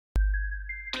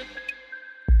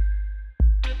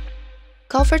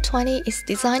Gopher-20 is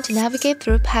designed to navigate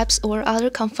through pipes or other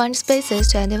confined spaces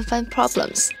to identify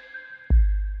problems.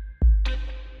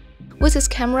 With its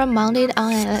camera mounted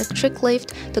on an electric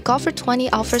lift, the Gopher-20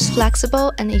 offers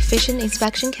flexible and efficient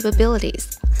inspection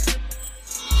capabilities.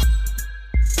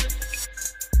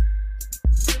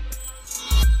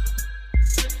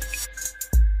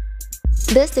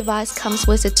 This device comes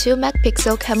with a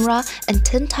 2-megapixel camera and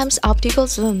 10 times optical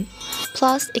zoom.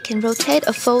 Plus, it can rotate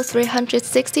a full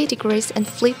 360 degrees and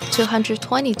flip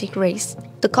 220 degrees.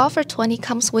 The Gopher-20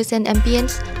 comes with an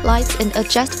ambient lights and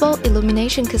adjustable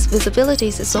illumination because visibility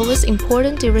is always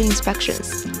important during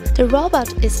inspections. The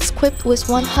robot is equipped with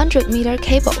 100-meter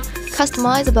cable,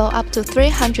 customizable up to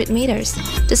 300 meters.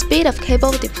 The speed of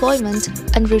cable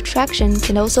deployment and retraction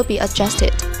can also be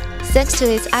adjusted. Thanks to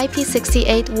its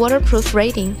IP68 waterproof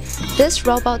rating, this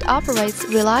robot operates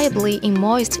reliably in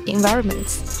moist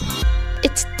environments.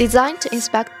 It's designed to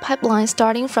inspect pipelines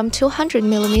starting from 200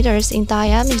 mm in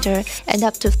diameter and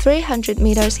up to 300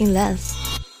 meters in length.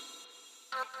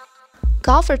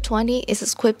 Gopher-20 is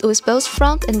equipped with both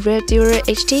front and rear dual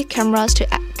HD cameras to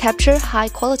capture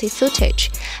high-quality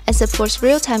footage and supports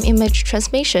real-time image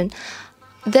transmission.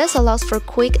 This allows for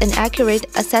quick and accurate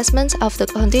assessment of the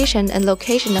condition and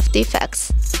location of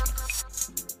defects.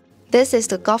 This is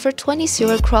the Gopher-20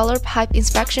 sewer crawler pipe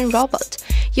inspection robot,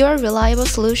 your reliable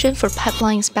solution for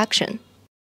pipeline inspection.